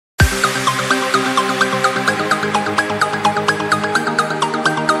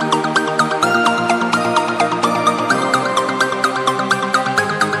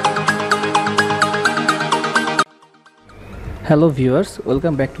Hello viewers,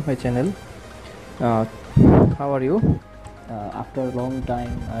 welcome back to my channel. uh, how are you? After a long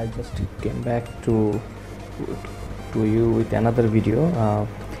time I just came back to you with another video.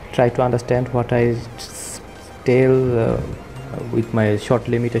 Try to understand what I tell with my short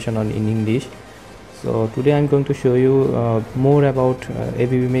limitation in English. So today I'm going to show you more about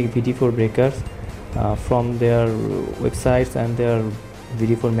ABB VD4 breakers from their websites and their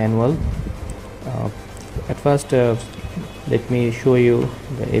VD4 manual. At first let me show you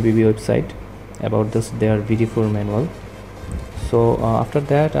the ABB website about their VD4 manual. So after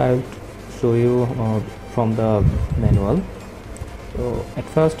that I'll show you from the manual. So at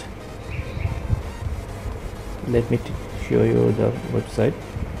first let me show you the website.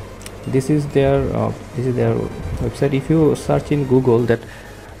 This is their website. If you search in Google that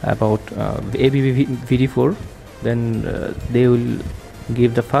about ABB VD4, then they will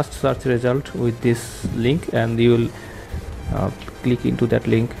give the first search result with this link, and you will click into that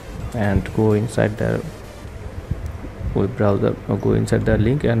link and go inside the web browser, or go inside the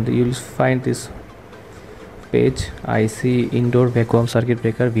link, and you will find this page. IC indoor vacuum circuit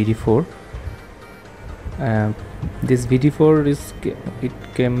breaker VD4. This VD4 it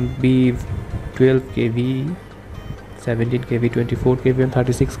can be 12 kV, 17 kV, 24 kV and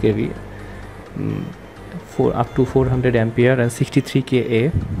 36 kV, for up to 400 ampere and 63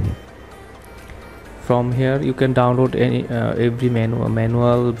 kA. From here you can download any every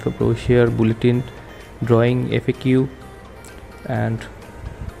manual, brochure, bulletin, drawing, FAQ, and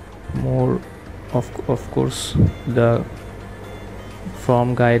more. Of course, the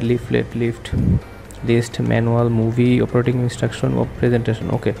form guide, leaflet, list, manual, movie, operating instruction, or presentation.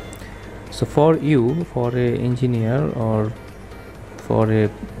 Okay, so for you, for a engineer or for a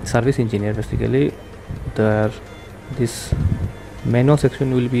service engineer, basically this manual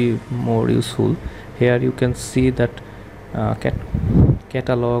section will be more useful. Here you can see that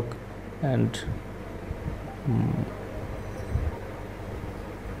catalog and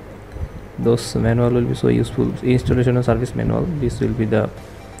those manual will be so useful. Installation and service manual, this will be the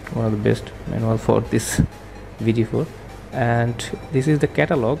one of the best manual for this VD4. And this is the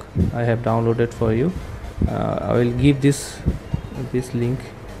catalog I have downloaded for you. I will give this link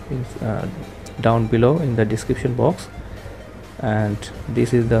down below in the description box, and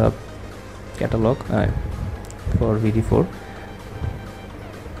this is the catalog for VD4.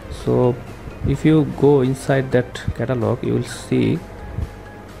 So if you go inside that catalog, you will see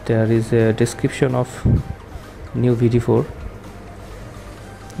there is a description of new VD4,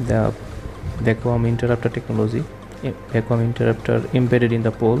 the vacuum interrupter technology, vacuum interrupter embedded in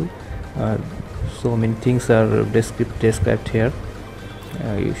the pole. So many things are described here.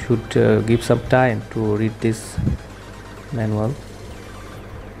 You should give some time to read this manual.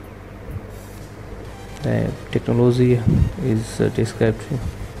 The technology is described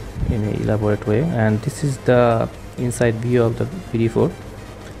in an elaborate way, and this is the inside view of the VD4.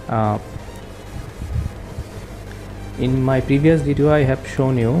 In my previous video I have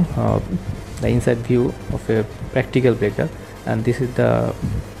shown you the inside view of a practical breaker, and this is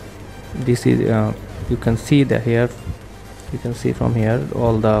you can see here, you can see from here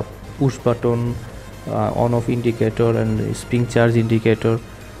all the push button, on off indicator and spring charge indicator,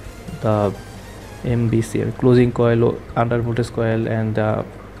 the MBC closing coil, under voltage coil, and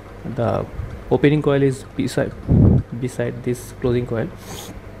the opening coil is beside this closing coil,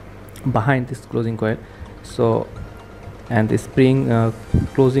 behind this closing coil. So, and the spring,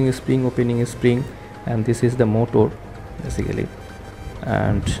 closing spring, opening spring, and this is the motor basically,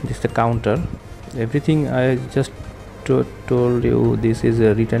 and this is the counter. Everything I just told you, this is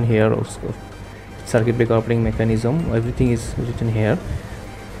written here. Also, circuit breaker operating mechanism, everything is written here.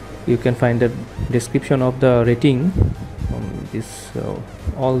 You can find the description of the rating, this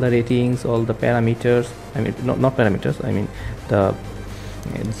all the ratings, all the parameters, I mean not parameters, I mean the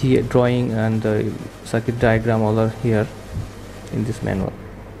drawing and the circuit diagram, all are here in this manual.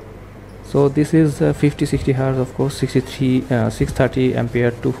 So this is 50-60 Hz, of course, 630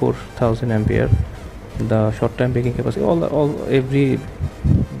 ampere to 4000 ampere, the short time breaking capacity, every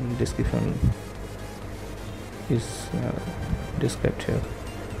description is described here.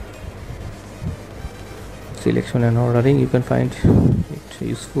 Selection and ordering, you can find it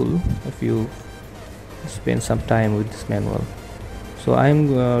useful if you spend some time with this manual. So I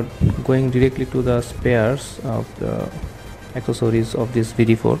am going directly to the spares of the accessories of this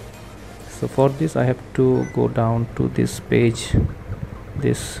VD4. So for this I have to go down to this page,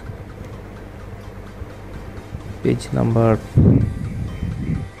 this page number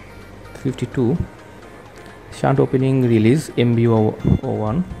 52, shunt opening release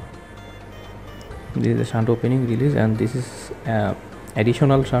MB01. This is the shunt opening release, and this is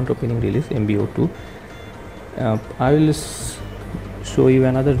additional shunt opening release MBO2. I will show you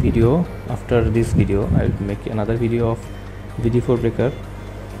another video. After this video I will make another video of VD4 breaker.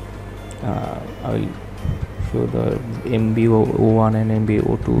 I will show the MBO1 and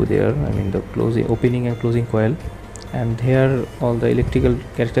MBO2 there, I mean the closing, opening and closing coil, and here all the electrical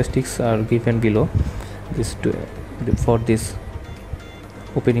characteristics are given below. This for this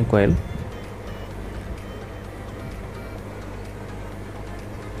opening coil.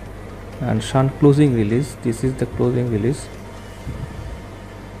 And shunt closing release, this is the closing release,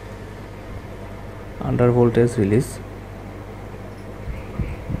 under voltage release,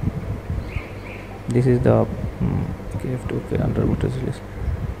 this is the under voltage release,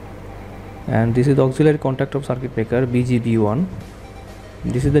 and this is the auxiliary contact of circuit breaker BGB1.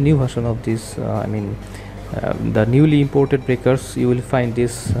 This is the new version of this, the newly imported breakers. You will find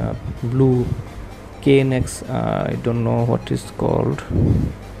this blue KNX, I don't know what is called,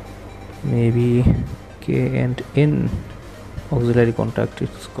 maybe K and N auxiliary contact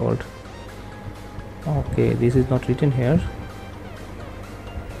it's called. Okay, this is not written here,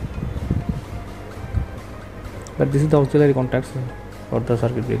 but this is the auxiliary contacts for the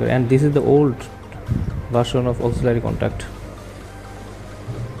circuit breaker, and this is the old version of auxiliary contact.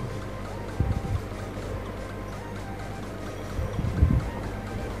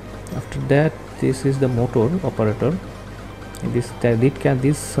 After that, this is the motor operator. This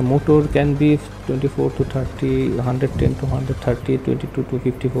motor can be 24 to 30, 110 to 130, 22 to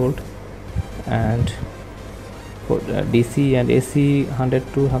 50 volt, and for DC and AC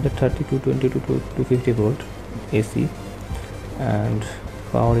 100 to 130 to 22 to 250 volt AC. And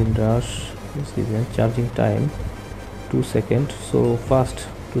power in rush is given. Charging time 2 seconds, so fast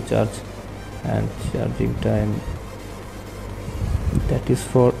to charge, and charging time, that is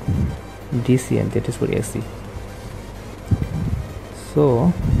for DC and that is for AC.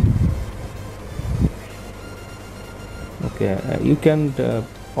 So okay, you can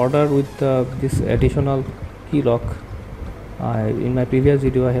order with this additional key lock. In my previous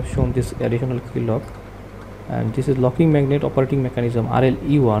video I have shown this additional key lock, and this is locking magnet operating mechanism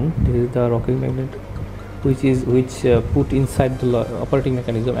RLE1. This is the locking magnet which put inside the operating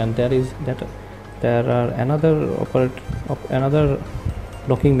mechanism, and there are another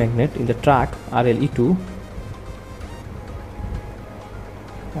locking magnet in the track RLE2.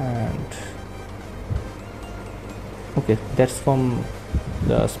 And okay, that's from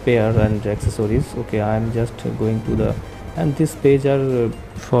the spare and accessories. Okay, I am just going to the, and this page are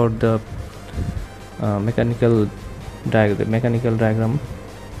for the mechanical diagram,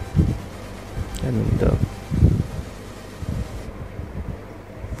 and the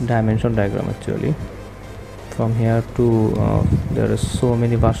dimension diagram. Actually, from here to there are so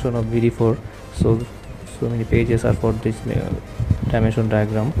many versions of VD4, so many pages are for this dimension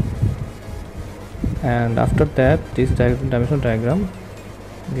diagram. And after that, this dimension diagram,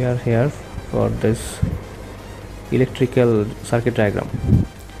 we are here for this electrical circuit diagram.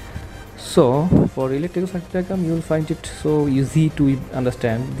 So for electrical circuit diagram, you will find it so easy to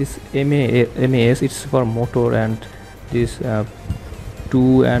understand. This MAS, it's for motor, and this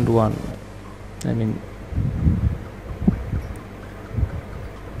 2 and 1, I mean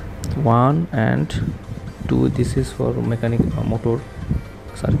 1 and 2, this is for mechanical motor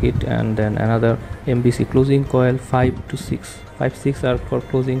circuit. And then another MBC closing coil 5 to 6, 5 6 are for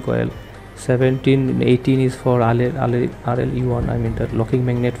closing coil, 17 and 18 is for RLE1, I mean the locking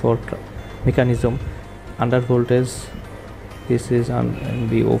magnet for mechanism. Under voltage, this is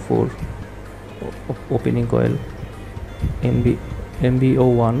MBO4 opening coil,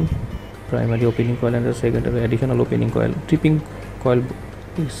 MBO1 primary opening coil, and the secondary additional opening coil. Tripping coil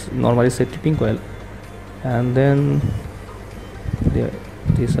is normally set tripping coil. And then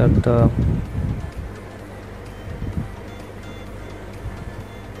these are the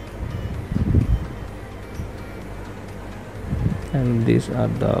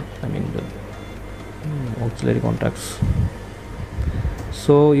auxiliary contacts.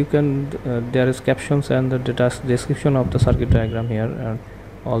 So you can there is captions and the description of the circuit diagram here, and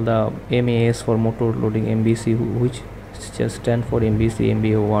all the MAS for motor loading, MBC, which just stand for MBC,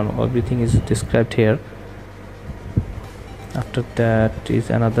 MBO1, everything is described here. After that is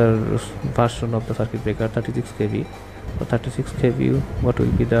another version of the circuit breaker, 36 kV. For 36 kV, what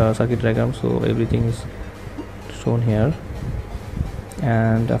will be the circuit diagram? So everything is shown here.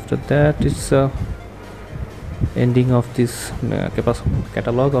 And after that, it's ending of this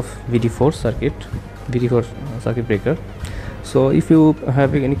catalog of VD4 circuit breaker. So if you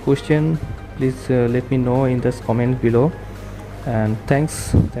have any question, please let me know in this comment below. And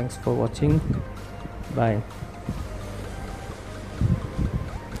thanks for watching. Bye.